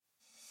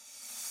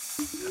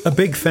A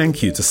big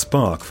thank you to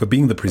Spark for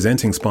being the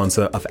presenting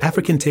sponsor of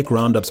African Tech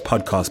Roundup's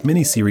podcast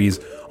mini-series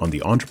on the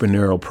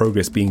entrepreneurial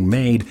progress being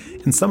made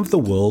in some of the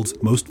world's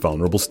most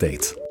vulnerable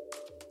states.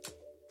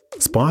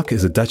 Spark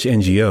is a Dutch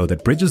NGO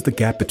that bridges the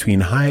gap between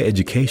higher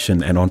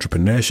education and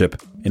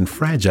entrepreneurship in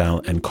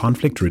fragile and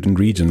conflict-ridden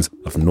regions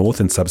of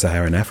North and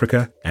Sub-Saharan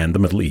Africa and the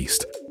Middle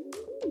East.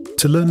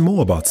 To learn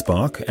more about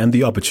Spark and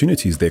the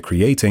opportunities they're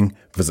creating,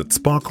 visit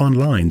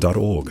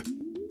sparkonline.org.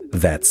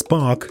 That's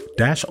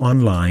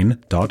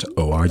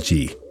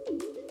spark-online.org.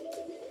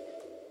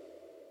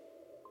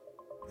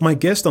 My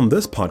guest on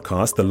this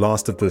podcast, the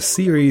last of this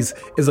series,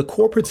 is a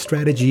corporate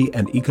strategy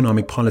and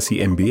economic policy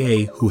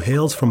MBA who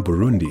hails from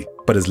Burundi,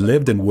 but has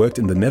lived and worked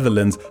in the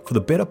Netherlands for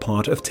the better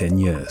part of 10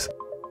 years.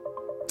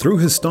 Through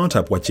his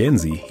startup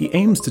Wajenzi, he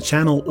aims to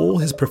channel all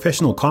his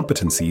professional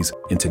competencies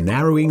into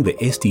narrowing the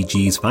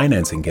SDGs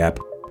financing gap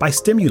by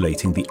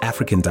stimulating the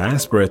African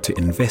diaspora to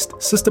invest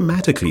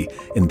systematically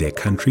in their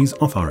countries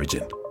of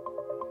origin.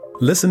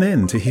 Listen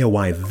in to hear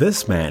why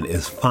this man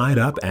is fired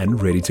up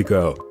and ready to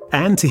go,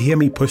 and to hear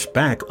me push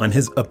back on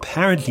his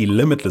apparently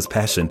limitless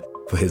passion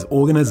for his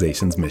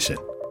organization's mission.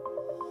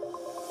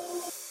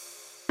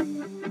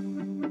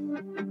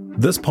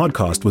 This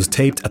podcast was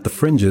taped at the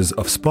fringes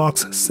of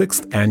Spark's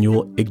 6th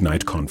annual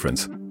Ignite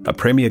Conference, a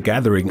premier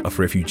gathering of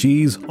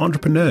refugees,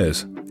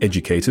 entrepreneurs,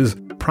 educators,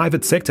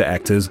 private sector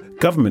actors,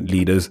 government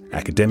leaders,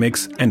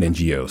 academics, and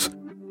NGOs.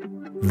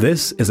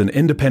 This is an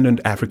independent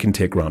African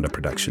Tech Roundup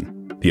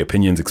production. The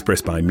opinions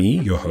expressed by me,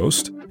 your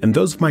host, and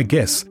those of my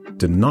guests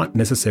do not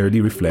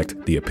necessarily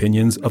reflect the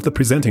opinions of the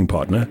presenting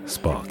partner,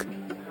 Spark.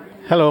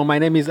 Hello, my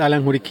name is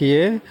Alain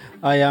Nkurikiye.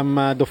 I am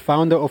the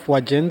founder of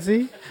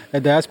Wajenzi, a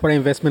diaspora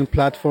investment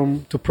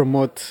platform to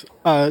promote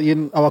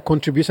our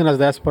contribution as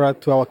diaspora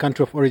to our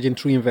country of origin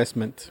through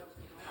investment.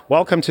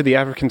 Welcome to the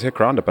African Tech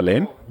Roundup,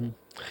 Alain.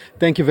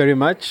 Thank you very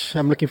much.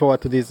 I'm looking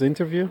forward to this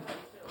interview.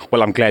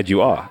 Well, I'm glad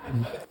you are.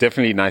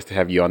 Definitely nice to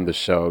have you on the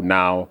show.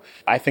 Now,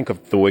 I think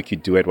of the work you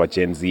do at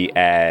Wajenzi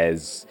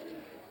as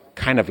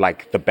kind of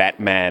like the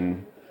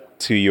Batman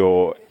to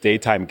your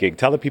daytime gig.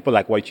 Tell the people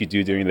like what you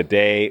do during the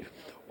day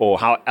or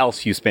how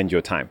else you spend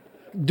your time.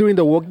 During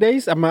the work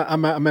days, I'm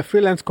a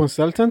freelance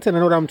consultant,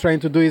 and what I'm trying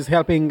to do is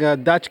helping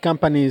Dutch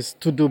companies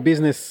to do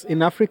business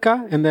in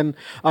Africa, and then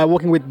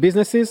working with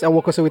businesses. I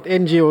work also with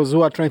NGOs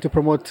who are trying to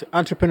promote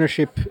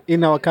entrepreneurship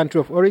in our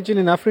country of origin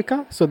in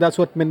Africa. So that's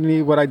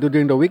mainly what I do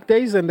during the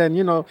weekdays, and then,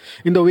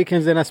 in the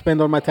weekends, then I spend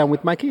all my time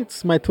with my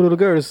kids, my two little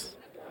girls.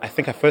 I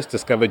think I first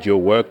discovered your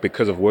work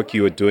because of work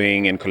you were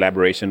doing in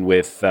collaboration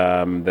with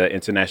the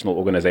International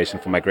Organization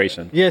for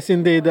Migration. Yes,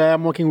 indeed.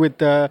 I'm working with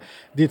the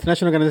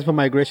International Organization for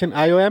Migration,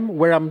 IOM,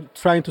 where I'm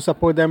trying to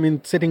support them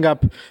in setting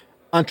up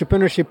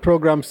entrepreneurship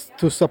programs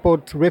to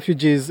support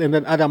refugees and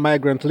then other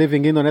migrants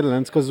living in the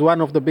Netherlands. Because one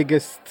of the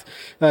biggest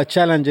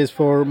challenges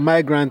for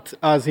migrants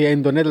as here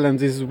in the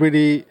Netherlands is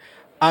really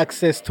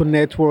access to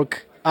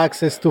network,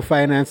 access to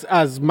finance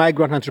as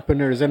migrant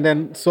entrepreneurs. And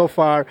then so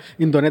far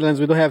in the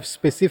Netherlands, we don't have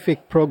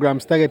specific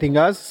programs targeting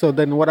us. So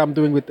then what I'm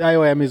doing with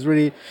IOM is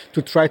really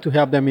to try to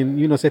help them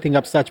in, setting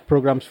up such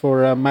programs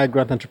for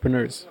migrant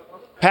entrepreneurs.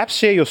 Perhaps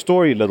share your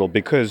story a little,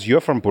 because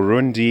you're from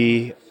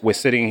Burundi. We're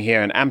sitting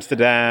here in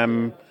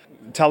Amsterdam.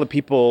 Tell the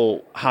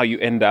people how you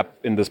end up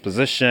in this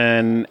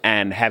position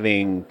and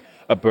having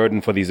a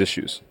burden for these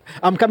issues.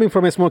 I'm coming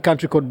from a small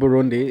country called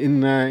Burundi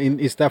in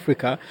East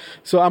Africa.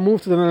 So I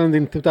moved to the Netherlands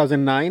in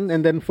 2009.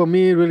 And then for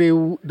me,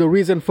 really, the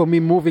reason for me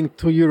moving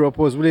to Europe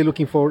was really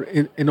looking for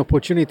an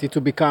opportunity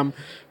to become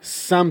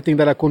something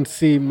that I couldn't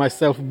see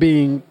myself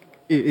being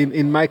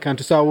in my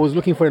country. So I was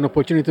looking for an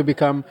opportunity to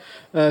become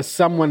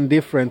someone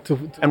different.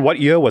 And what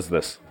year was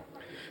this?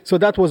 So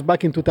that was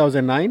back in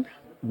 2009.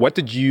 What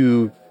did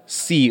you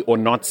see or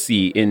not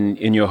see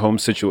in your home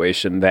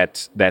situation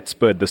that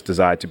spurred this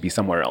desire to be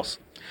somewhere else?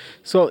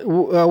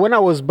 So when I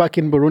was back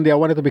in Burundi, I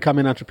wanted to become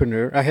an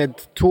entrepreneur. I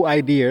had two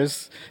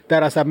ideas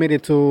that I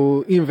submitted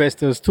to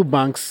investors, to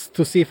banks,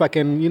 to see if I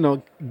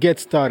can, get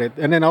started.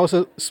 And then I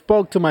also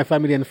spoke to my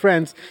family and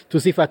friends to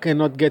see if I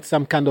cannot get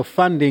some kind of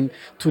funding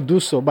to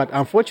do so. But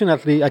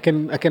unfortunately, I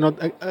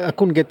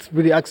couldn't get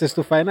really access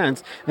to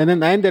finance. And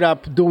then I ended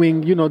up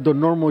doing, the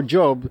normal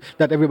job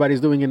that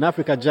everybody's doing in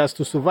Africa just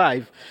to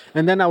survive.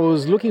 And then I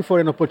was looking for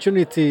an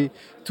opportunity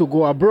to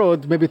go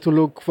abroad, maybe to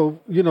look for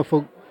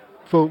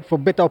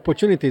better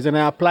opportunities. And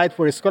I applied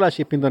for a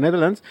scholarship in the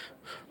Netherlands.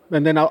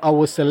 And then I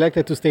was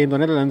selected to stay in the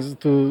Netherlands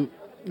to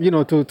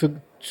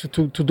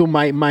do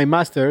my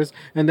master's.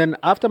 And then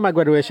after my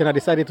graduation, I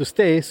decided to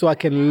stay so I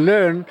can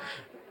learn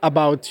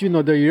about,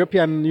 the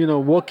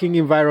European, working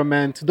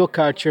environment, the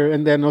culture,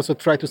 and then also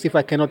try to see if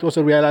I cannot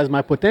also realize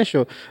my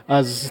potential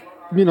as,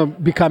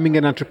 becoming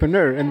an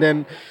entrepreneur. And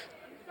then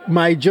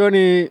my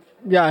journey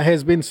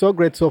has been so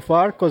great so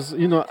far because,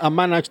 I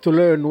managed to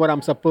learn what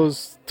I'm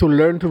supposed to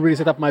learn to really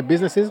set up my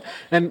businesses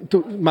and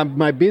to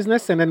my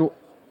business. And then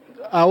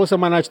I also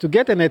managed to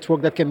get a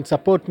network that can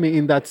support me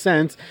in that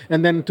sense.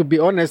 And then, to be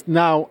honest,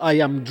 now I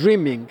am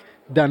dreaming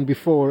than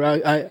before.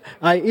 I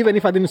even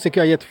if I didn't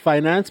secure yet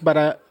finance,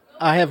 but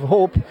I have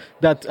hope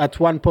that at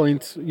one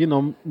point,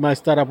 my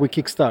startup will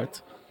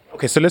kickstart.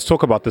 Okay, so let's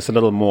talk about this a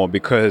little more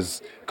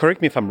because, correct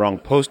me if I'm wrong,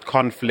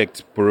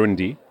 post-conflict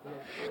Burundi,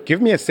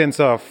 give me a sense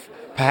of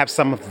perhaps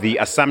some of the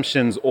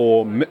assumptions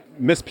or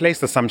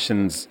misplaced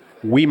assumptions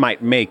we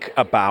might make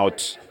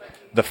about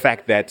the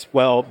fact that,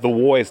 well, the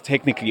war is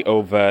technically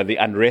over, the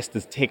unrest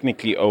is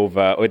technically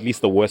over, or at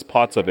least the worst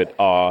parts of it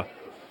are,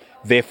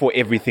 therefore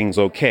everything's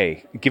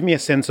okay. Give me a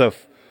sense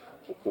of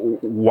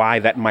why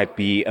that might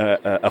be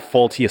a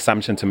faulty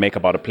assumption to make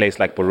about a place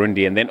like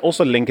Burundi, and then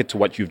also link it to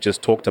what you've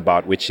just talked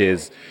about, which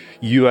is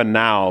you are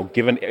now,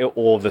 given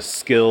all the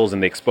skills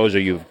and the exposure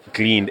you've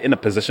gleaned, in a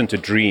position to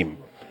dream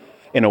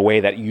in a way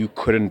that you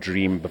couldn't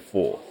dream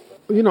before.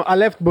 I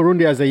left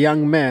Burundi as a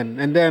young man,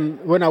 and then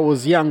when I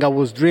was young, I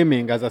was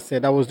dreaming. As I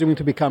said, I was dreaming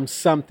to become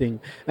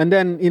something. And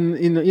then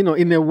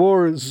in a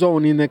war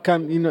zone, in a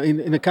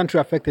country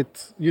affected,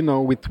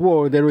 with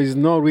war, there is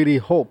no really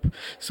hope.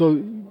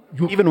 So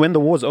even when the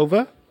war's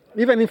over,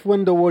 even if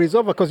when the war is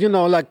over, because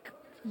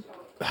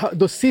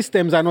the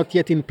systems are not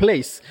yet in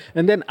place.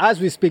 And then, as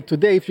we speak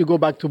today, if you go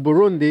back to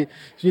Burundi,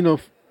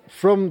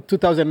 from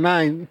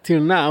 2009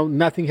 till now,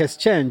 nothing has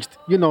changed.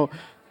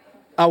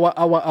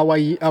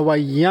 Our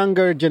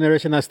younger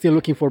generation are still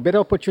looking for better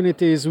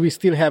opportunities. We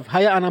still have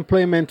higher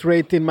unemployment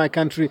rate in my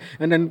country,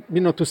 and then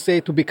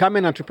to become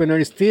an entrepreneur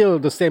is still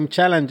the same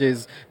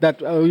challenges that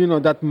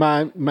that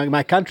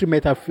my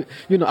countrymates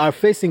are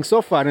facing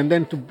so far, and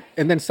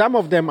then some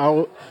of them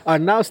are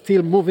now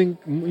still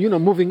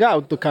moving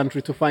out the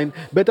country to find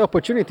better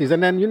opportunities.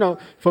 And then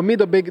for me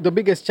the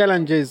biggest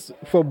challenges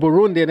for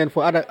Burundi and then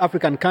for other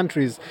African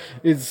countries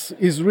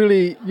is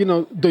really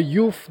the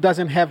youth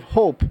doesn't have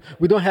hope.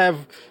 We don't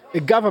have a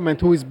government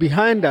who is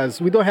behind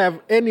us. We don't have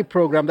any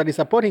program that is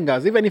supporting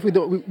us. Even if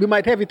we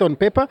might have it on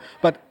paper,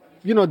 but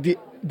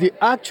the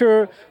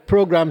actual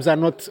programs are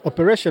not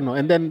operational.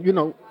 And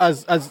then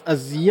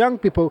as young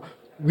people,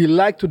 we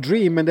like to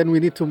dream, and then we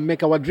need to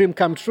make our dream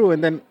come true.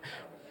 And then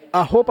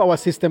I hope our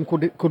system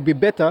could be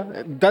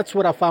better. That's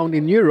what I found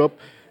in Europe.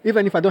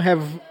 Even if I don't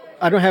have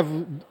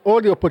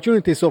all the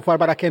opportunities so far,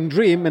 but I can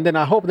dream, and then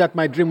I hope that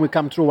my dream will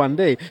come true one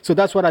day. So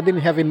that's what I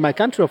didn't have in my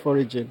country of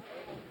origin.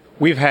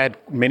 We've had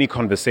many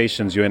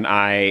conversations, you and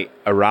I,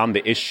 around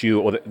the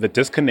issue or the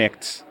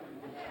disconnect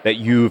that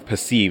you've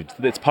perceived.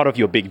 It's part of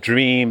your big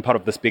dream, part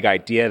of this big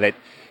idea, that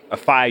a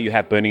fire you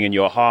have burning in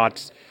your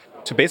heart,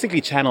 to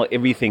basically channel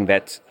everything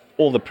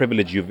all the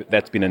privilege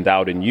that's been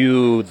endowed in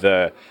you,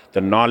 the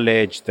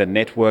knowledge, the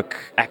network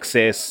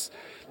access,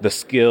 the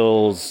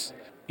skills.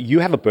 You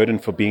have a burden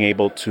for being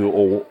able to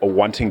or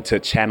wanting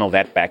to channel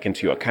that back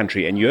into your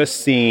country. And you're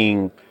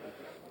seeing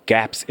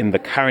gaps in the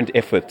current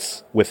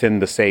efforts within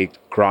the, say,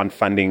 grant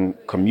funding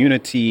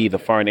community, the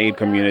foreign aid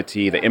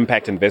community, the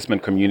impact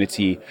investment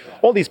community.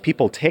 All these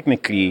people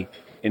technically,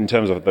 in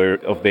terms of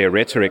their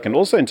rhetoric and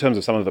also in terms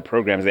of some of the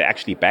programs they're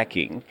actually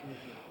backing,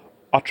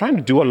 are trying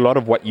to do a lot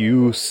of what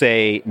you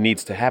say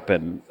needs to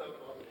happen.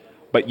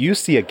 But you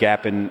see a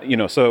gap in,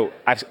 so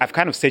I've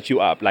kind of set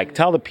you up, like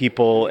tell the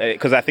people,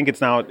 because I think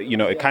it's now,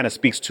 it kind of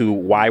speaks to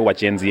why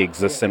WhatGenZ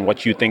exists and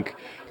what you think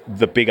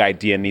the big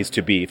idea needs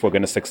to be if we're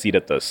going to succeed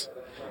at this.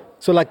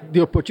 So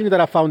the opportunity that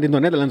I found in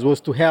the Netherlands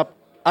was to help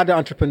other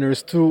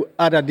entrepreneurs through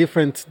other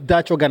different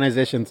Dutch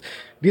organizations.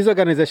 These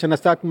organizations, I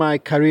started my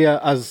career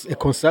as a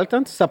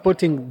consultant,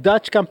 supporting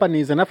Dutch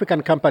companies and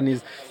African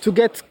companies to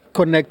get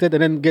connected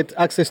and then get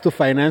access to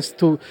finance,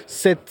 to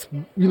set,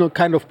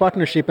 kind of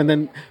partnership and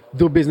then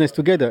do business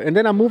together. And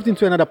then I moved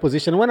into another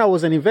position when I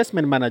was an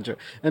investment manager.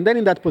 And then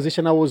in that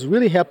position, I was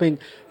really helping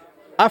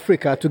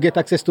Africa to get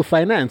access to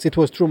finance. It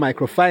was through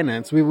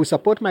microfinance. We will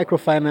support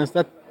microfinance.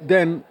 That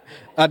then,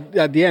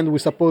 at the end, we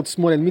support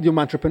small and medium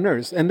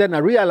entrepreneurs. And then I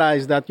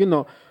realized that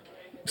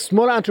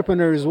small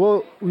entrepreneurs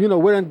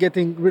weren't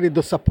getting really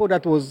the support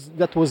that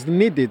was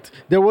needed.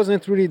 There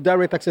wasn't really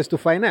direct access to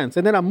finance.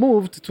 And then I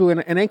moved to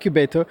an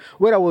incubator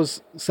where I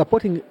was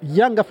supporting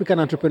young African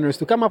entrepreneurs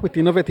to come up with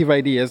innovative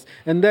ideas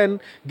and then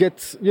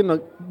get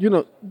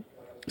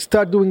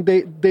start doing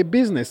their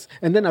business.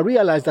 And then I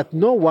realized that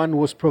no one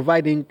was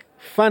providing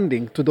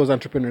funding to those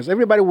entrepreneurs.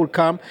 Everybody would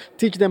come,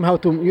 teach them how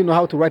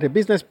to write a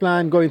business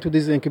plan, go into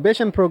these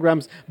incubation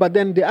programs, but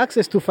then the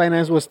access to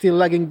finance was still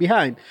lagging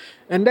behind.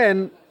 And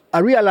then I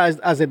realized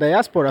as a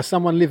diaspora,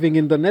 someone living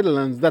in the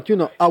Netherlands, that,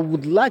 I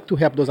would like to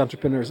help those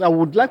entrepreneurs. I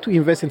would like to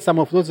invest in some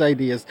of those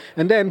ideas.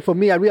 And then for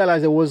me, I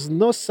realized there was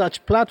no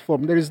such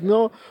platform. There is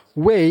no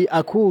way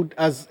I could,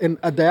 as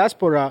a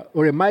diaspora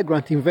or a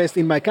migrant, invest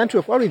in my country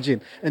of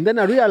origin. And then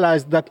I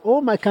realized that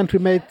all my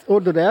countrymates, all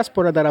the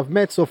diaspora that I've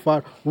met so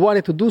far,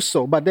 wanted to do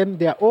so. But then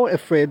they are all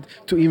afraid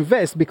to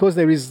invest because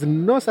there is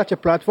no such a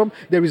platform.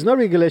 There is no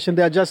regulation.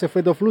 They are just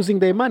afraid of losing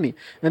their money.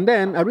 And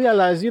then I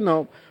realized,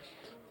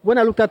 when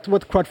I looked at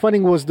what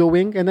crowdfunding was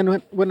doing, and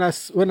then when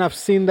I've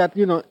seen that,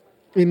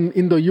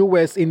 in the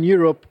US, in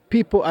Europe,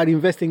 people are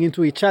investing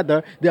into each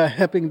other. They are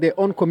helping their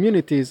own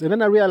communities. And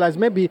then I realized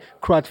maybe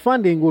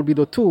crowdfunding will be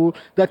the tool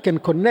that can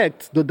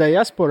connect the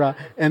diaspora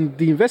and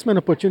the investment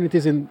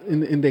opportunities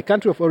in the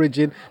country of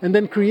origin, and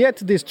then create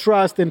this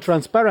trust and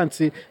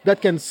transparency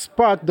that can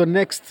spark the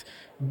next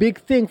big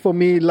thing for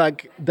me,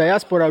 like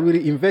diaspora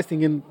really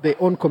investing in their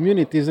own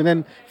communities and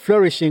then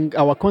flourishing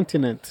our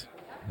continent.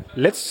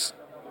 Let's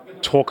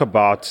talk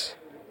about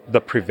the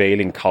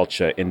prevailing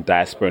culture in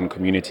diasporan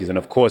communities. And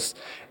of course,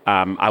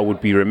 I would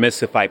be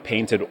remiss if I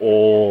painted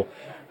all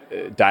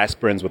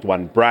diasporans with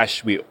one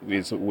brush. We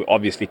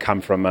obviously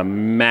come from a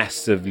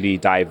massively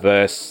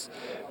diverse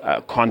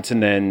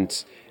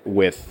continent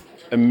with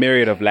a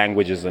myriad of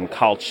languages and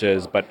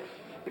cultures. But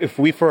if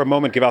we for a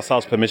moment give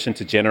ourselves permission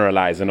to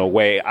generalize in a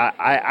way,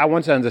 I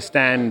want to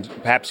understand,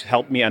 perhaps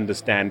help me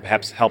understand,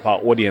 perhaps help our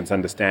audience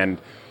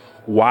understand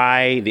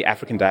why the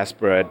African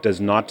diaspora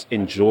does not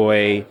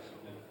enjoy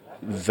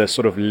the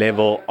sort of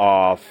level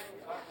of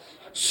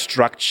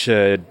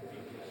structured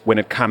when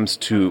it comes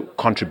to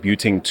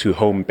contributing to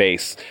home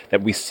base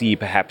that we see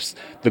perhaps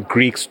the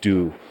Greeks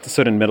do,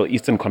 certain Middle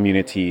Eastern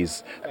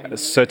communities,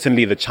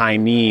 certainly the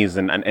Chinese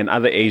and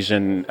other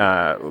Asian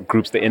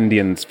groups, the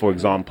Indians, for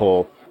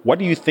example. What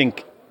do you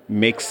think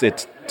makes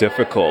it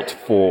difficult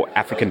for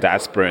African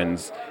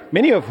diasporans,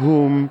 many of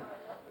whom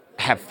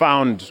have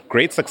found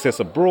great success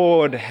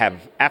abroad,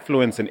 have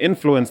affluence and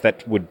influence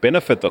that would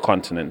benefit the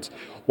continent?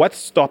 What's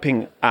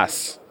stopping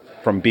us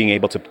from being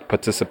able to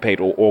participate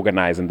or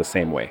organize in the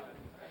same way?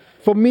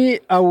 For me,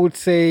 I would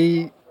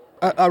say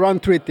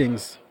around three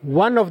things.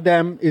 One of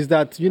them is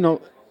that,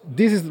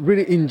 this is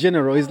really in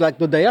general, it's like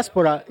the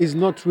diaspora is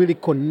not really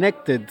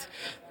connected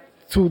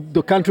to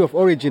the country of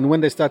origin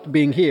when they start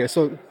being here.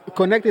 So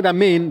connected, I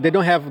mean, they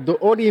don't have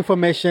all the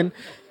information,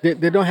 they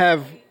don't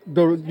have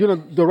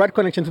the right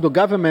connection to the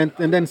government,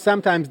 and then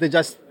sometimes they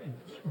just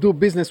do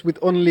business with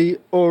only,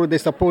 or they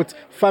support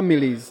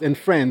families and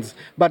friends,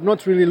 but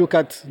not really look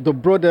at the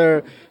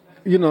broader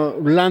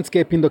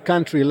landscape in the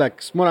country,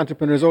 like small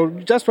entrepreneurs, or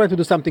just trying to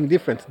do something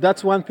different.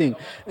 That's one thing.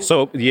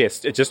 So, yes,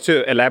 just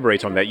to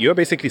elaborate on that, you're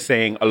basically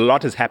saying a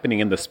lot is happening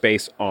in the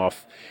space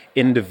of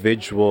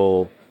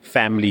individual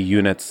family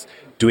units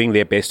doing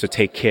their best to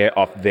take care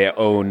of their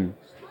own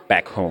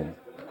back home.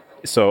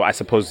 So I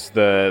suppose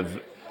the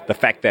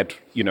fact that,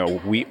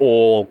 we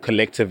all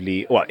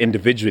collectively or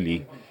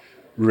individually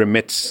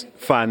remit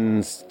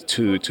funds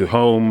to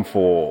home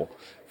for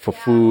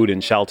food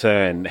and shelter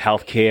and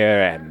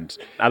healthcare and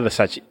other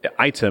such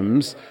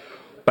items,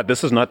 but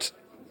this is not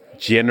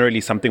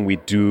generally something we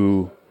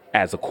do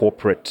as a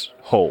corporate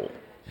whole.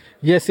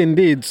 Yes,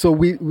 indeed. So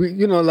we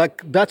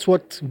that's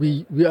what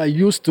we are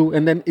used to,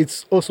 and then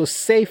it's also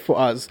safe for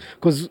us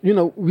because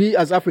we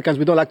as Africans,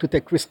 we don't like to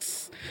take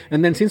risks,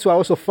 and then since we're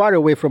also far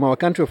away from our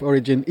country of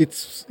origin,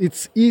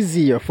 it's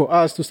easier for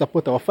us to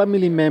support our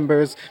family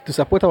members, to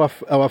support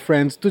our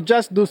friends, to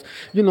just do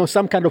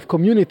some kind of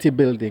community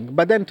building.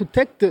 But then to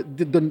take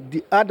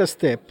the other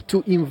step,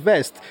 to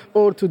invest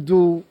or to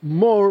do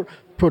more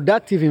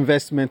productive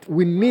investment,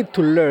 we need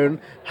to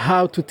learn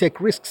how to take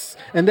risks.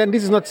 And then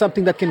this is not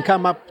something that can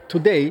come up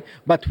today,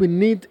 but we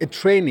need a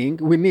training.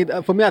 We need,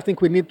 for me, I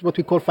think we need what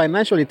we call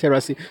financial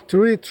literacy to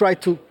really try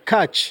to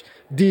catch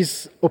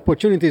these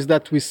opportunities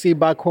that we see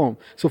back home.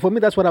 So for me,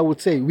 that's what I would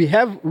say. We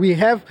have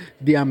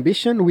the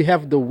ambition, we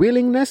have the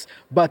willingness,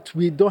 but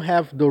we don't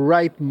have the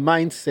right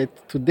mindset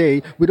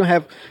today. We don't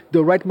have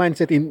the right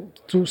mindset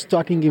into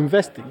starting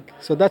investing.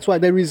 So that's why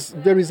there is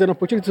an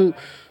opportunity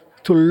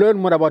to learn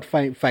more about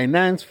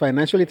finance,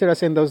 financial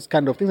literacy, and those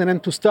kind of things, and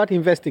then to start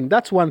investing.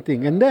 That's one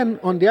thing. And then,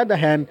 on the other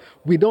hand,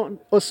 we don't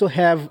also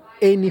have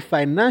any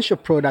financial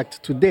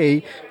product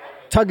today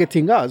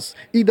targeting us,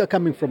 either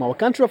coming from our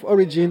country of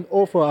origin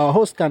or for our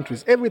host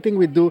countries. Everything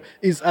we do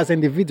is as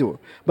an individual.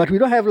 But we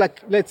don't have,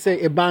 let's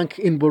say, a bank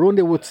in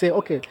Burundi would say,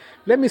 okay,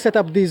 let me set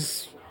up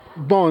these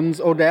bonds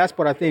or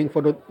diaspora thing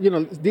for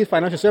this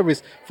financial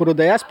service for the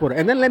diaspora,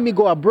 and then let me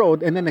go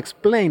abroad and then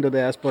explain the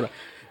diaspora.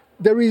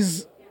 There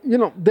is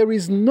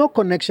no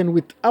connection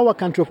with our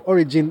country of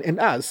origin and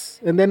us.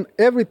 And then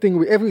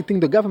everything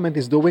the government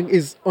is doing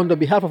is on the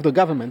behalf of the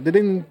government. They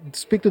didn't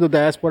speak to the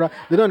diaspora.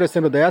 They don't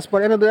understand the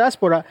diaspora. And the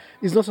diaspora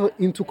is also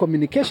into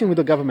communication with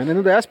the government. And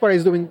the diaspora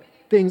is doing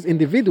things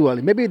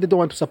individually. Maybe they don't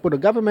want to support the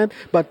government,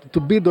 but to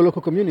build the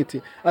local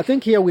community. I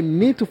think here we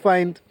need to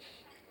find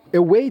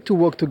a way to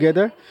work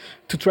together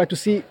to try to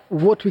see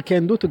what we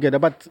can do together.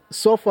 But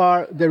so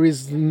far,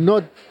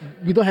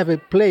 we don't have a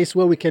place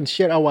where we can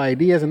share our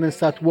ideas and then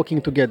start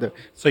working together.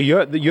 So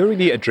you're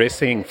really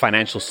addressing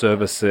financial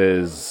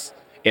services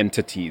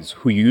entities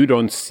who you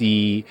don't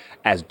see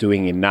as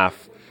doing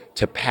enough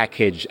to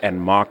package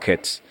and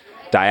market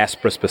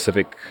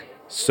diaspora-specific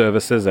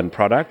services and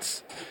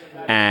products.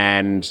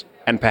 And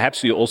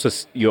perhaps you're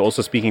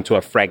also speaking to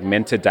a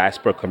fragmented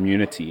diaspora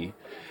community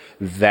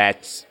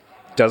that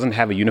doesn't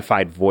have a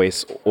unified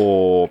voice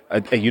or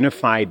a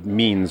unified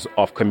means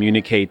of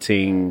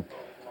communicating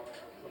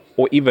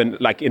or even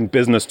like in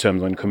business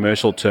terms or in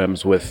commercial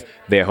terms with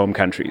their home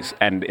countries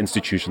and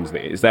institutions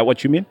there. Is that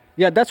what you mean?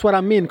 Yeah, that's what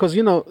I mean. Because,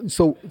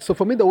 so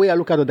for me, the way I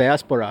look at the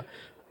diaspora,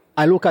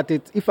 I look at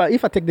it, if I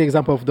take the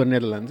example of the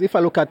Netherlands, if I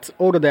look at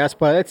all the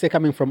diaspora, let's say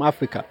coming from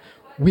Africa,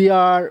 we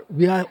are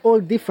all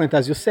different,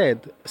 as you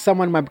said.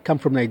 Someone might come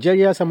from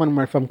Nigeria, someone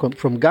might come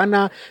from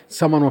Ghana,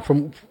 someone might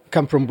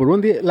come from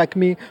Burundi, like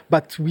me.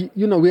 But we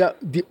are,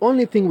 the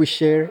only thing we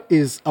share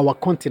is our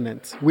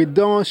continent. We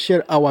don't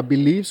share our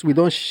beliefs, we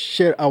don't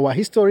share our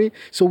history,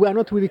 so we are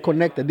not really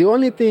connected. The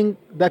only thing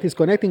that is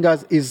connecting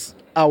us is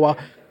our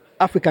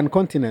African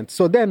continent.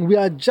 So then we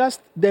are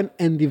just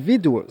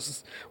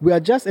individuals. We are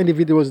just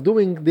individuals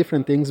doing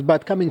different things,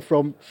 but coming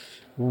from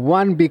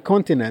one big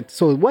continent.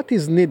 So what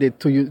is needed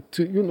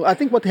I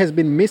think what has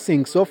been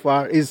missing so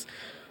far is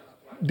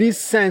this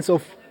sense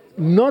of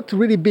not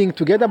really being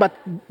together, but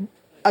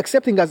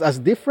accepting us as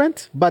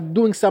different, but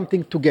doing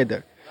something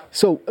together.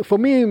 So for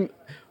me,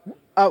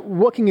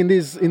 working in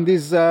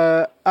this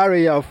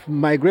area of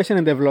migration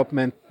and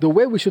development, the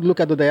way we should look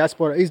at the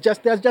diaspora is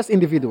they're just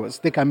individuals.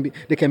 They can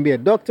be a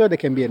doctor, they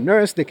can be a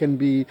nurse, they can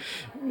be,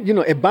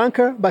 a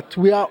banker, but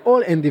we are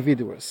all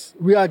individuals.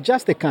 We are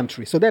just a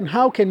country. So then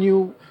how can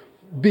you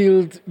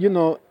build,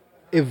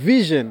 a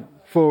vision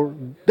for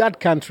that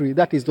country,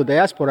 that is the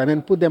diaspora, and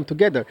then put them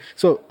together?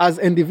 So as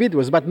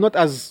individuals, but not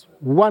as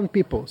one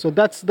people. So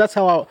that's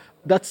how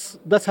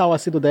I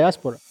see the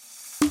diaspora.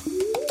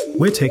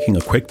 We're taking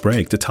a quick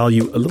break to tell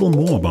you a little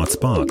more about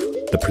Spark,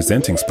 the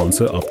presenting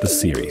sponsor of this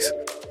series.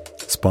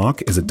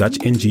 Spark is a Dutch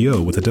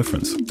NGO with a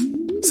difference.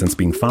 Since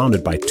being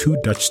founded by 2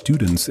 Dutch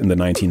students in the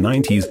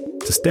 1990s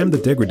to stem the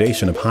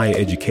degradation of higher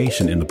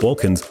education in the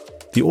Balkans,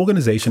 the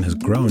organization has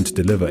grown to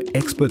deliver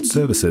expert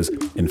services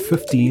in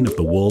 15 of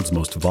the world's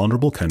most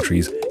vulnerable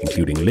countries,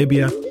 including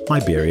Libya,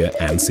 Liberia,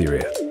 and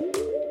Syria.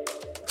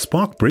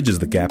 Spark bridges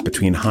the gap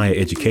between higher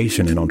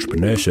education and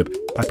entrepreneurship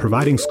by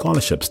providing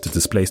scholarships to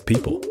displaced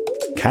people,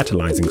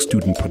 catalyzing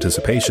student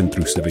participation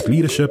through civic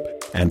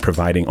leadership, and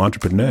providing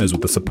entrepreneurs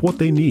with the support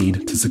they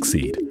need to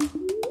succeed.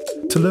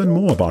 To learn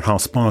more about how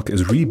Spark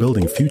is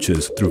rebuilding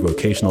futures through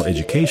vocational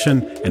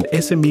education and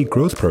SME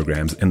growth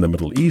programs in the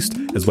Middle East,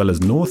 as well as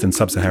North and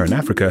Sub-Saharan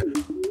Africa,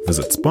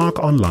 visit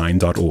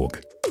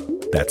sparkonline.org.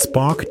 That's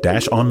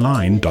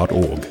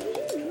spark-online.org.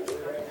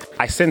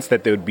 I sense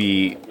that there would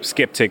be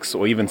skeptics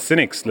or even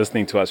cynics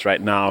listening to us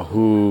right now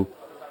who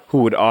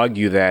would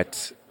argue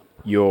that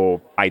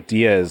your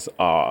ideas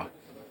are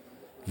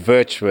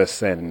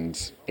virtuous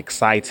and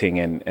exciting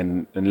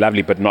and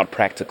lovely, but not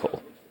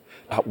practical.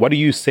 What do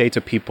you say to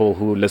people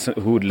who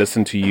would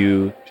listen to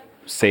you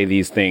say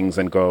these things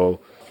and go,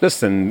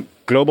 listen,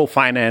 global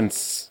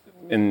finance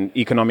and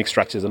economic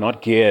structures are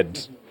not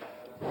geared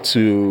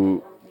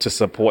to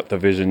support the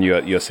vision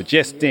you're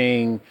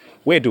suggesting?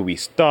 Where do we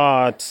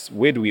start?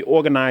 Where do we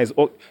organize?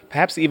 Or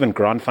perhaps even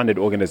grant-funded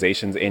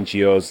organizations,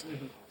 NGOs,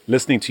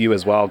 listening to you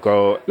as well,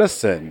 go,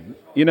 listen,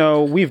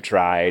 we've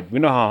tried. We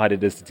know how hard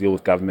it is to deal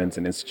with governments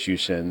and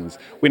institutions.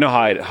 We know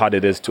how hard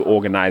it is to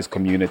organize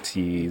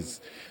communities.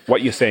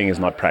 What you're saying is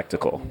not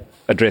practical.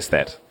 Address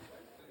that.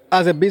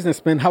 As a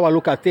businessman, how I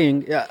look at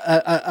things,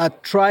 I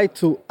try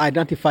to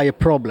identify a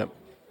problem,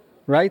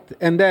 right?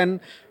 And then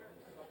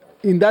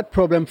in that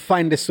problem,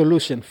 find a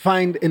solution,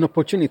 find an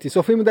opportunity.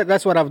 So for me,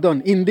 that's what I've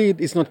done. Indeed,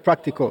 it's not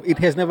practical. It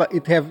has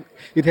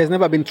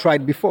never been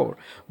tried before.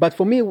 But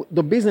for me,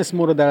 the business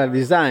model that I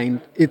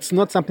designed, it's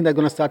not something that's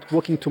going to start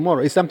working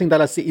tomorrow. It's something that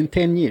I see in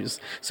 10 years.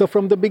 So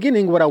from the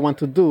beginning, what I want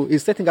to do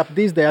is setting up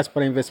this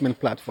diaspora investment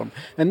platform.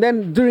 And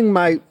then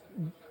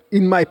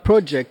in my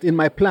project, in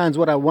my plans,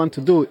 what I want to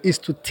do is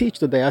to teach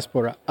the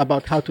diaspora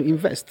about how to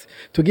invest,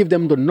 to give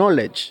them the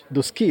knowledge,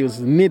 the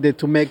skills needed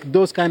to make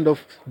those kind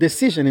of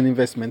decisions in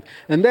investment.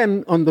 And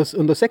then on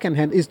the second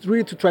hand, is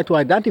really to try to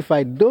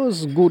identify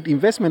those good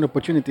investment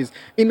opportunities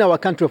in our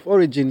country of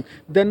origin,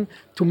 then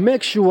to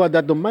make sure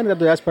that the money that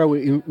the diaspora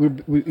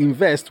will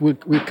invest will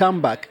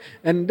come back.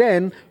 And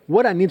then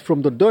what I need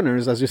from the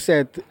donors, as you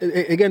said,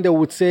 again, they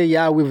would say,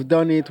 yeah, we've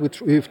done it,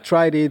 we've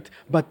tried it,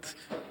 but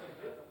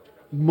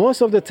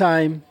most of the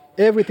time,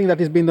 everything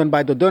that is being done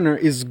by the donor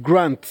is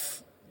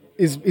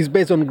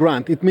based on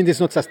grant. It means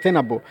it's not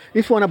sustainable.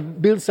 If we want to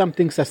build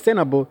something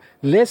sustainable,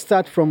 let's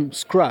start from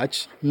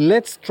scratch.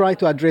 Let's try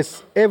to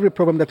address every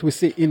problem that we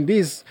see in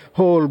this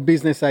whole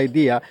business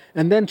idea,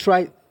 and then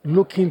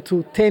look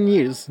into 10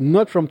 years,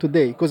 not from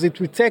today, because it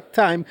will take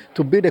time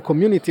to build a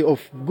community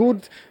of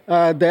good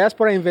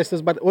diaspora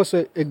investors, but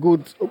also a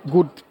good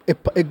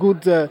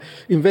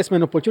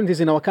investment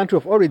opportunities in our country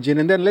of origin.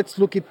 And then let's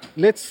look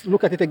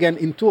at it again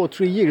in 2 or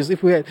 3 years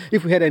if we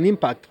had an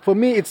impact. For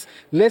me, it's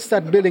let's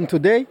start building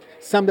today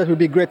something that will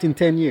be great in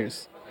 10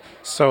 years.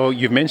 So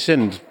you've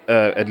mentioned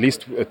at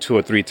least 2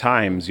 or 3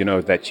 times,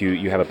 that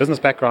you have a business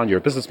background, you're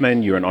a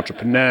businessman, you're an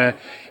entrepreneur.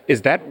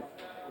 Is that,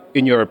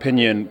 in your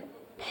opinion,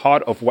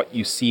 part of what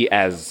you see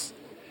as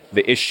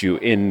the issue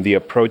in the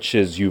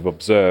approaches you've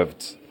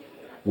observed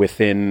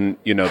within,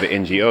 the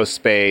NGO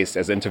space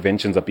as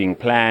interventions are being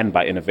planned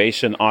by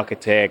innovation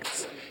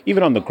architects,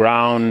 even on the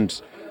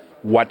ground,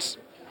 what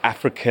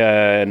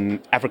African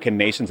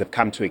nations have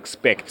come to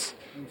expect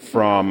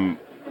from,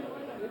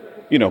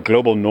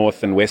 global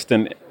North and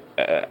Western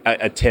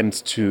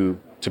attempts to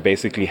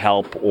basically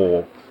help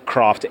or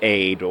craft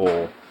aid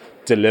or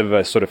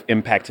deliver sort of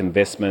impact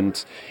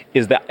investment?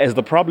 Is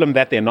the problem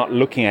that they're not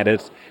looking at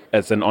it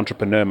as an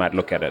entrepreneur might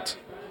look at it?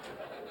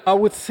 I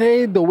would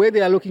say the way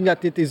they are looking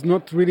at it is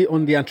not really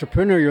on the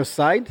entrepreneurial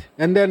side.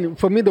 And then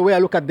for me, the way I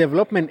look at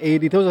development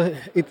aid, it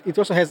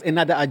also has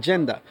another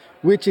agenda,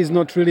 which is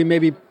not really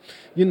maybe,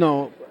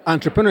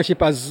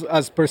 entrepreneurship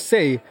as per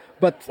se.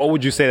 But what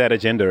would you say that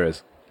agenda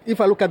is?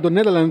 If I look at the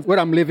Netherlands, where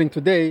I'm living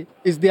today,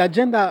 is the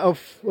agenda of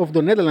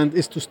the Netherlands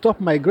is to stop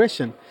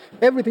migration.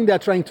 Everything they are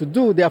trying to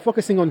do, they are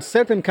focusing on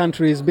certain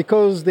countries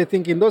because they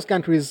think in those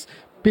countries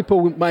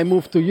people might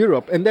move to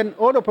Europe. And then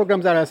all the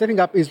programs that are setting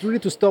up is really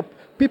to stop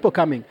people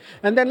coming.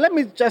 And then let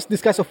me just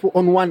discuss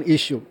on one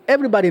issue.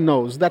 Everybody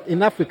knows that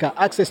in Africa,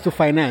 access to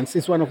finance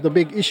is one of the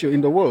big issues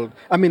in the world.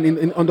 I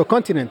mean, on the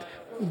continent.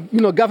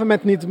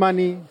 Government needs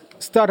money,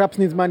 startups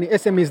needs money,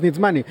 SMEs needs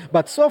money.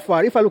 But so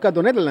far, if I look at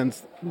the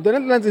Netherlands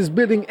is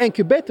building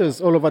incubators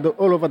all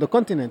over the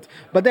continent.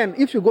 But then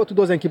if you go to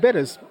those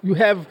incubators, you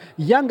have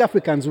young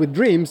Africans with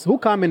dreams who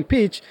come and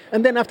pitch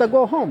and then after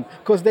go home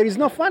because there is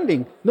no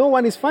funding. No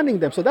one is funding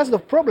them. So that's the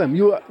problem.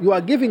 You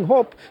are giving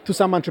hope to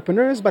some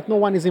entrepreneurs, but no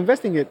one is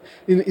investing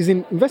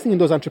in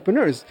those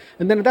entrepreneurs.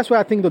 And then that's where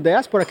I think the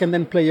diaspora can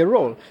then play a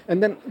role.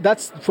 And then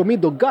that's, for me,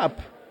 the gap.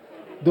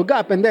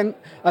 And then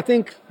I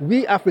think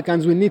we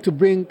Africans, we need to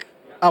bring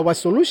our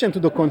solution to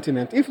the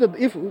continent.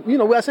 If we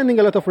are sending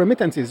a lot of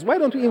remittances, why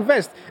don't we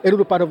invest a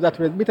little part of that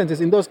remittances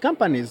in those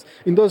companies,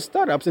 in those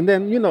startups, and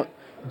then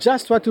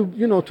just try to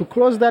to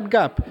close that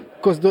gap,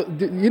 because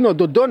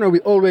the donor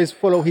will always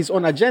follow his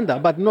own agenda,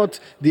 but not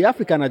the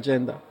African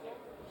agenda.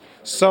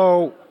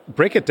 So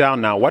break it down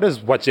now. What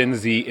does Gen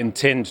Z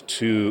intend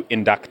to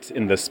induct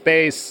in the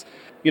space?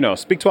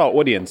 Speak to our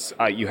audience.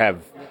 You have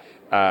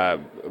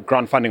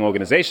grant funding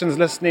organizations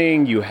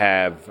listening, you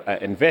have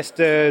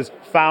investors,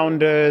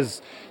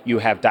 founders, you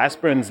have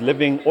diasporans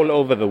living all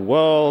over the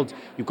world,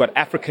 you've got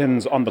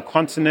Africans on the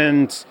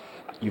continent,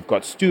 you've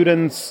got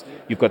students,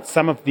 you've got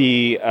some of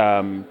the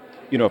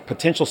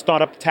potential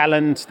startup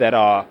talent that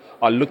are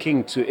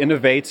looking to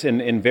innovate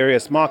in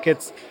various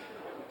markets.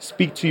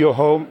 Speak to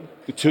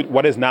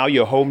what is now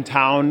your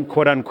hometown,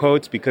 quote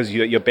unquote, because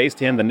you're based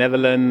here in the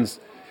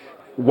Netherlands.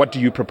 What do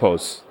you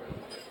propose?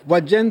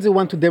 What Gen Z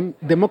want to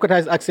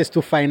democratize access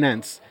to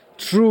finance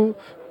through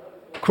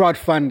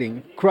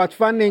crowdfunding.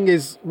 Crowdfunding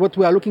is what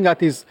we are looking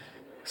at is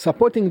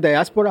supporting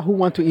diaspora who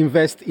want to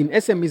invest in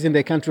SMEs in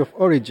their country of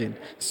origin.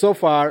 So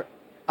far,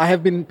 I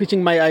have been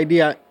pitching my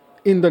idea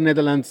in the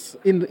Netherlands,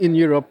 in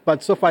Europe,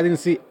 but so far I didn't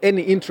see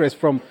any interest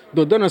from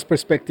the donor's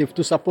perspective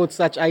to support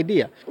such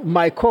idea.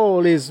 My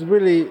call is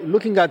really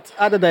looking at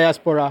other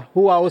diaspora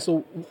who are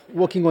also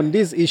working on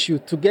this issue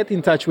to get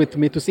in touch with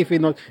me to see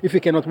if we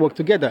cannot work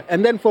together.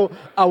 And then for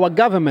our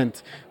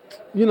government,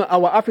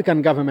 our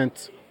African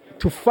government,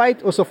 to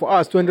fight also for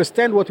us, to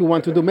understand what we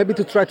want to do, maybe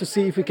to try to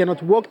see if we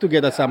cannot work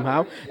together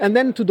somehow. And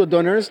then to the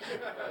donors,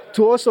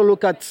 to also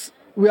look at,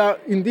 we are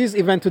in this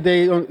event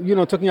today,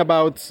 talking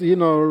about,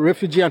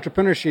 refugee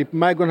entrepreneurship,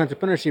 migrant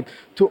entrepreneurship,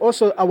 to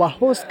also our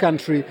host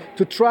country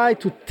to try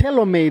to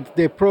tailor-made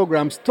their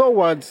programs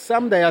towards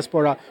some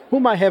diaspora who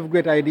might have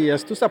great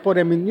ideas to support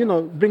them in,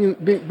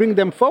 bring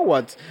them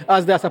forward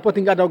as they are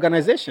supporting other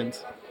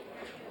organizations.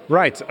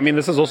 Right. I mean,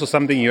 this is also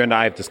something you and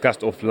I have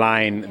discussed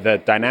offline, the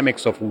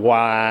dynamics of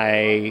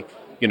why,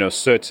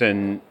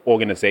 certain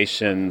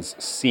organizations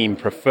seem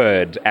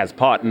preferred as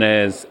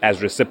partners,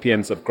 as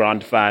recipients of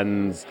grant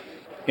funds,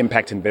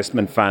 impact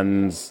investment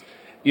funds,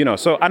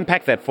 so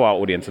unpack that for our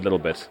audience a little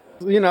bit.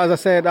 As I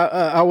said,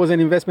 I was an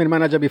investment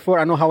manager before.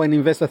 I know how an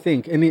investor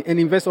thinks. An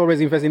investor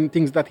always invests in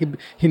things that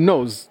he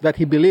knows, that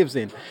he believes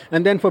in.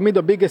 And then for me,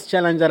 the biggest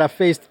challenge that I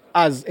faced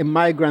as a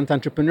migrant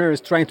entrepreneur is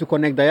trying to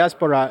connect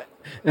diaspora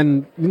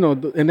and,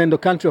 and then the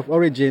country of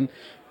origin.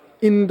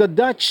 In the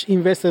Dutch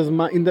investor's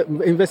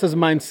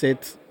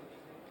mindset,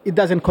 it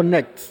doesn't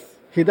connect.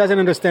 He doesn't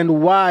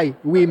understand why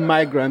we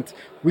migrants,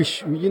 we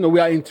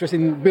are interested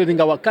in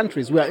building our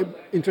countries. We are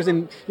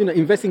interested in,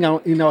 investing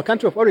in our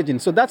country of origin.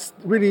 So that's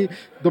really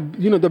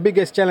the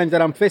biggest challenge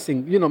that I'm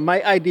facing.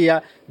 My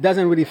idea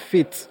doesn't really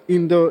fit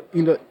in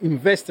the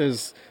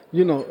investors,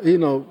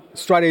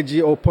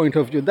 strategy or point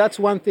of view. That's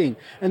one thing.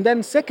 And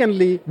then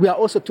secondly, we are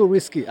also too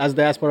risky as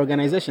diaspora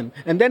organization.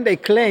 And then they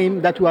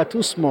claim that we are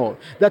too small,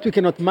 that we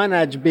cannot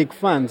manage big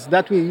funds,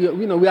 that we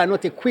are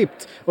not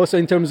equipped also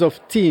in terms of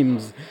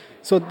teams.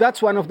 So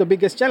that's one of the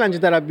biggest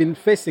challenges that I've been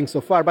facing so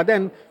far. But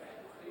then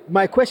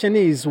my question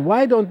is,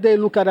 why don't they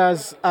look at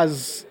us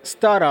as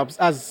startups,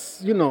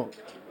 as,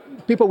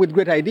 people with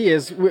great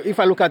ideas? If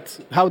I look at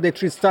how they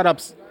treat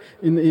startups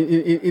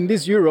in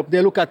this Europe,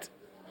 they look at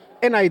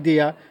an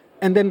idea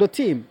and then the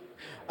team.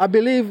 I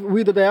believe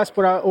with the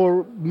diaspora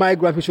or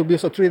migrant, we should be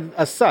also treated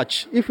as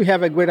such. If we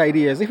have a great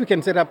ideas, if we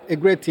can set up a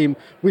great team,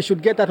 we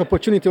should get that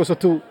opportunity also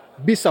to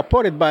be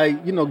supported by,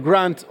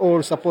 grant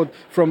or support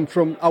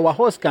from our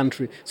host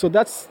country. So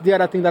that's the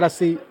other thing that I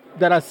see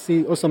that I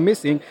see also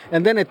missing.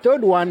 And then a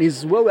third one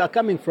is where we are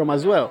coming from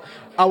as well.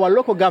 Our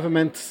local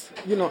governments,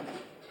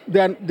 they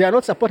are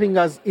not supporting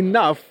us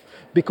enough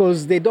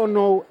because they don't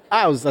know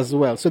ours as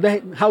well. So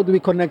how do we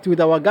connect with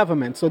our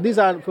government? So these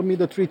are, for me,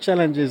 the three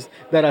challenges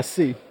that I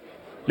see.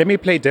 Let me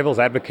play devil's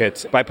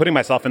advocate by putting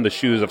myself in the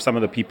shoes of some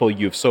of the people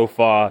you've so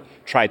far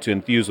tried to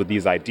infuse with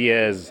these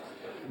ideas.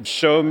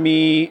 Show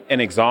me an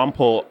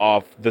example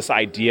of this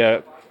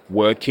idea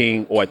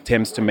working or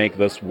attempts to make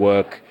this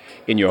work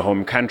in your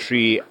home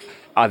country.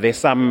 Are there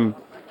some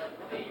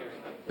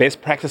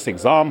best practice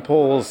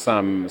examples,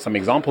 some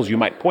examples you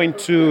might point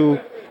to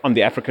on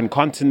the African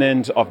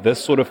continent of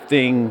this sort of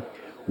thing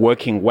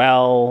working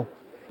well?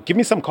 Give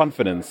me some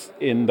confidence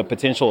in the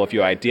potential of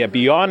your idea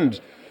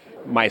beyond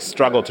my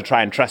struggle to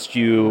try and trust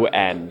you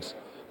and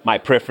my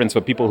preference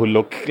for people who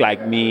look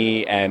like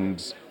me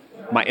and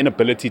my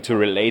inability to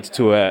relate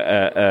to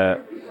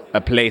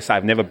a place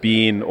I've never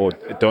been or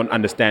don't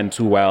understand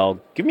too well.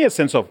 Give me a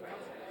sense of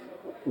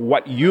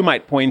what you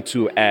might point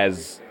to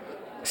as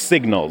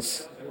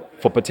signals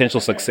for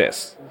potential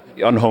success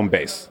on home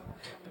base.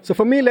 So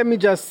for me, let me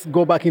just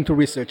go back into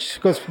research,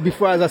 because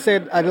before, as I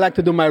said, I'd like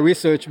to do my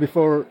research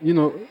before,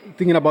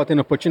 thinking about an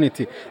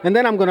opportunity. And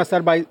then I'm going to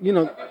start by,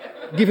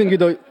 giving you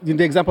the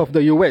example of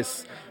the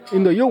US.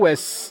 In the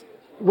US,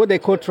 what they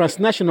call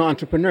transnational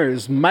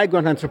entrepreneurs,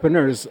 migrant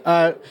entrepreneurs,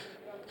 are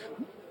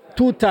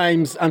 2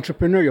 times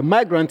entrepreneurial.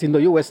 Migrant in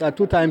the US are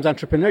 2 times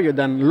entrepreneurial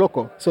than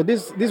local. So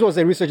this was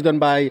a research done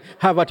by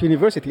Harvard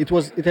University. It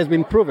has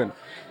been proven.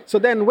 So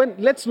then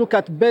let's look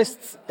at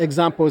best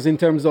examples in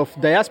terms of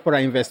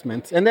diaspora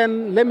investment. And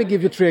then let me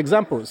give you 3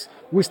 examples.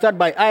 We start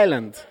by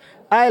Ireland.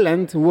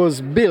 Ireland was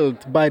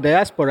built by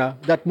diaspora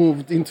that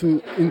moved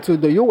into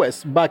the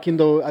US back in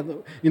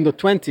the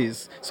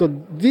 20s. So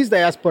this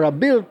diaspora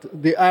built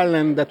the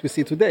Ireland that we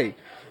see today.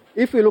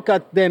 If we look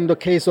at then the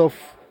case of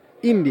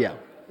India,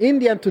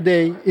 India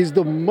today is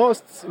the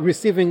most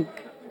receiving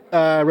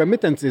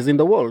remittances in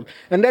the world.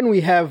 And then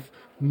we have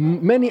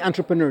many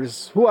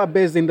entrepreneurs who are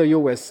based in the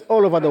US,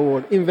 all over the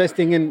world,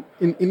 investing in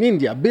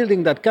India,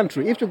 building that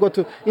country. If you go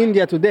to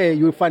India today,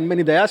 you'll find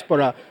many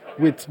diaspora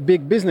with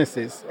big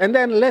businesses. And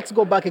then let's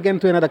go back again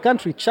to another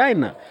country,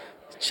 China.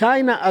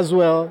 China as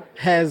well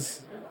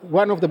has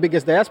one of the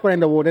biggest diaspora in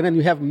the world, and then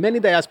you have many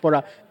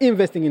diaspora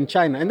investing in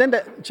China. And then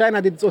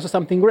China did also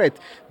something great.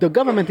 The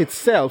government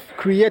itself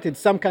created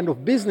some kind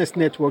of business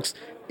networks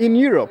in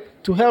Europe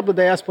to help the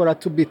diaspora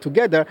to be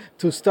together,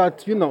 to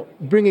start,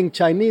 bringing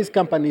Chinese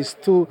companies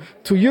to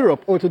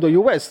Europe or to the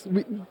US.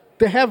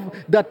 They have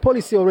that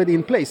policy already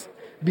in place.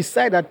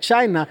 Beside that,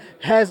 China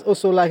has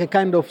also like a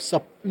kind of,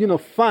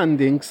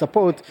 funding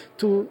support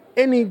to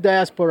any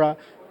diaspora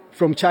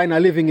from China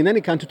living in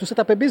any country to set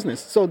up a business.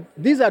 So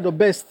these are the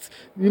best,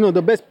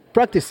 the best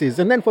practices.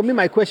 And then for me,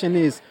 my question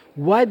is,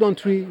 why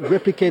don't we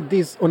replicate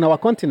this on our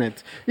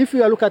continent? If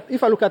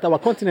I look at our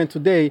continent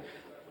today,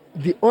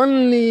 the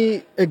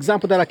only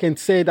example that I can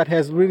say that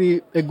has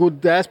really a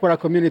good diaspora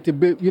community,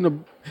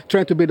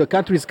 trying to build a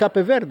country is Cape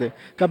Verde.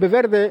 Cape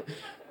Verde,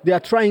 they are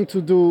trying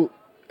to do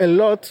a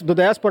lot. The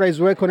diaspora is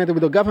well connected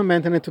with the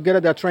government, and then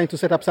together they are trying to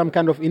set up some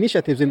kind of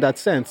initiatives in that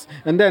sense.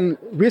 And then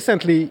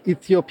recently,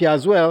 Ethiopia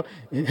as well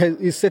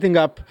is setting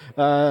up,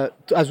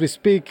 as we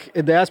speak,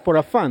 a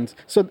diaspora fund.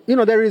 So,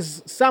 there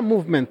is some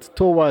movement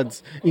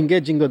towards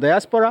engaging the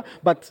diaspora,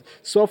 but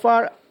so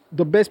far,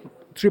 the best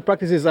 3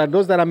 practices are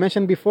those that I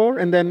mentioned before,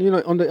 and then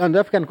on the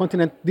African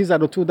continent, these are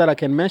the 2 that I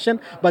can mention.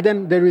 But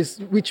then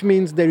which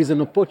means there is an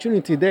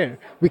opportunity there.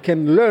 We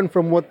can learn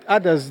from what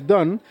others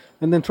done,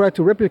 and then try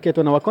to replicate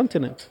on our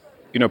continent.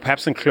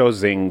 Perhaps in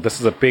closing,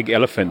 this is a big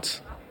elephant,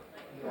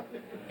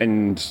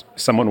 and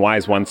someone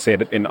wise once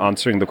said in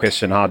answering the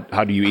question,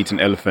 how do you eat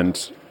an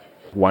elephant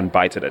 1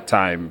 bite at a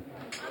time?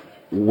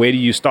 Where do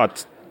you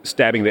start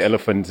stabbing the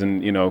elephant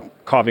and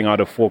carving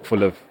out a fork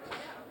full of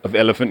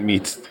elephant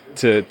meat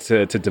to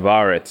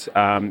devour it?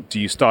 Do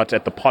you start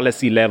at the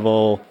policy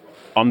level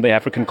on the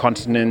African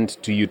continent?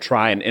 Do you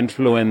try and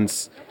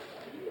influence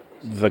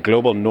the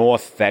global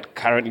north that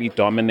currently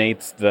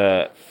dominates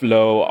the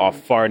flow of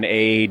foreign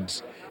aid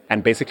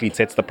and basically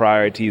sets the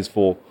priorities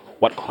for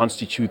what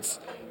constitutes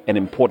an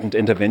important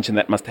intervention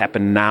that must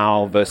happen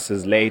now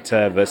versus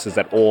later versus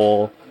at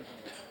all?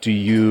 Do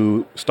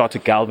you start to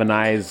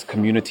galvanize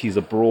communities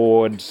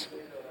abroad?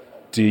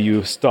 Do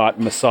you start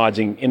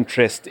massaging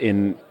interest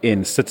in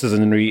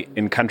citizenry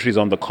in countries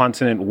on the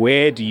continent?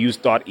 Where do you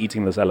start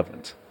eating this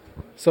elephant?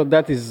 So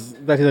that is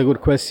a good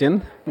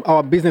question.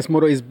 Our business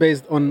model is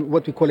based on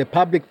what we call a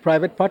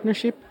public-private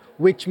partnership,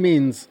 which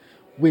means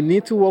we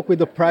need to work with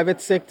the private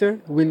sector.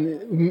 I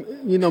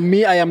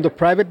am the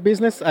private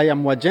business. I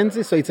am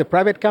Wajenzi, so it's a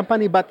private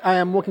company, but I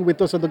am working with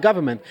also the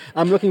government.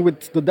 I'm working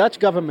with the Dutch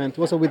government,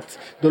 also with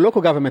the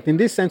local government. In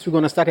this sense, we're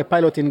going to start a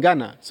pilot in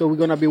Ghana. So we're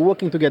going to be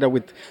working together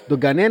with the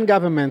Ghanaian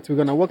government. We're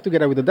going to work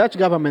together with the Dutch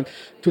government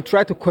to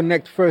try to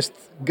connect first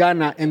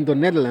Ghana and the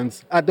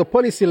Netherlands. At the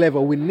policy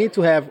level, we need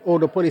to have all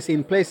the policy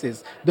in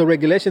places, the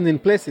regulations in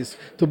places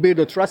to build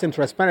the trust and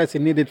transparency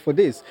needed for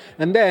this.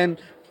 And then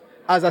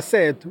as I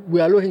said, we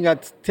are looking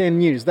at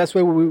 10 years. That's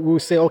where we will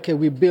say, okay,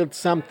 we built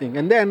something.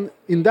 And then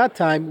in that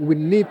time, we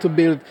need to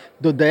build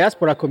the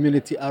diaspora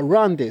community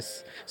around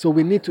this. So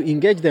we need to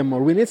engage them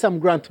more. We need some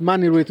grant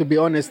money, really, to be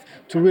honest,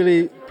 to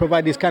really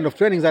provide these kind of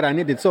trainings that are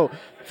needed. So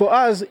for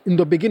us, in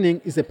the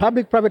beginning, it's a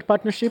public-private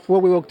partnership where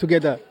we work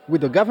together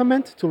with the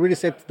government to really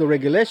set the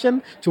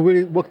regulation, to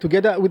really work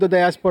together with the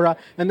diaspora.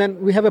 And then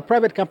we have a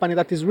private company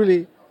that is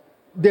really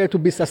there to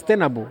be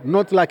sustainable,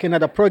 not like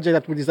another project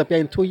that will disappear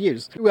in 2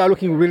 years. We are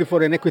looking really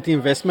for an equity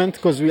investment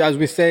because, as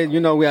we said,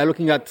 we are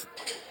looking at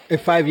a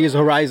 5 years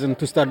horizon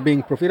to start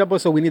being profitable.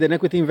 So we need an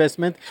equity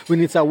investment. We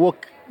need some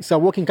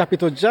working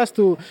capital just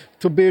to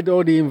build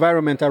all the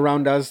environment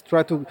around us,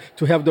 try to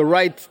have the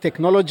right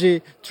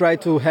technology, try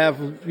to have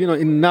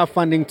enough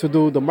funding to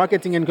do the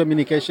marketing and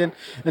communication,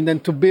 and then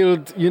to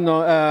build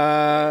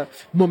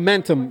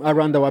momentum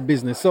around our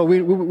business. So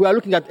we are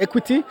looking at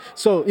equity.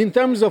 So in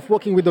terms of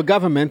working with the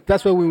government,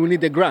 that's where we will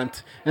need a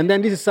grant. And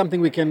then this is something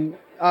we can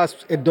ask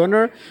a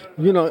donor,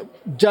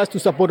 just to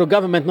support the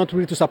government, not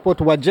really to support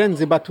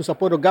Wajenzi, but to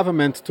support the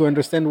government to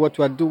understand what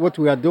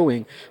we are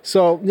doing.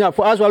 So,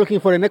 for us, we're looking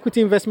for an equity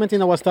investment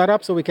in our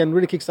startup so we can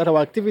really kickstart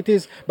our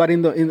activities. But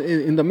in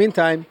the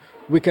meantime,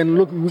 we can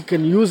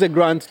use a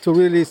grant to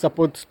really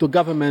support the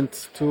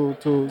government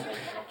to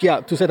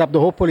set up the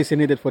whole policy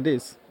needed for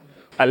this.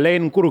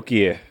 Alain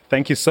Kurukie,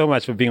 thank you so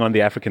much for being on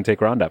the African Tech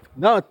Roundup.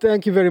 No,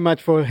 thank you very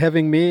much for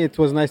having me. It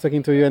was nice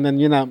talking to you, and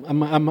then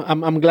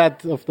I'm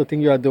glad of the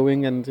thing you are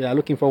doing, and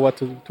looking forward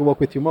to work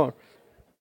with you more.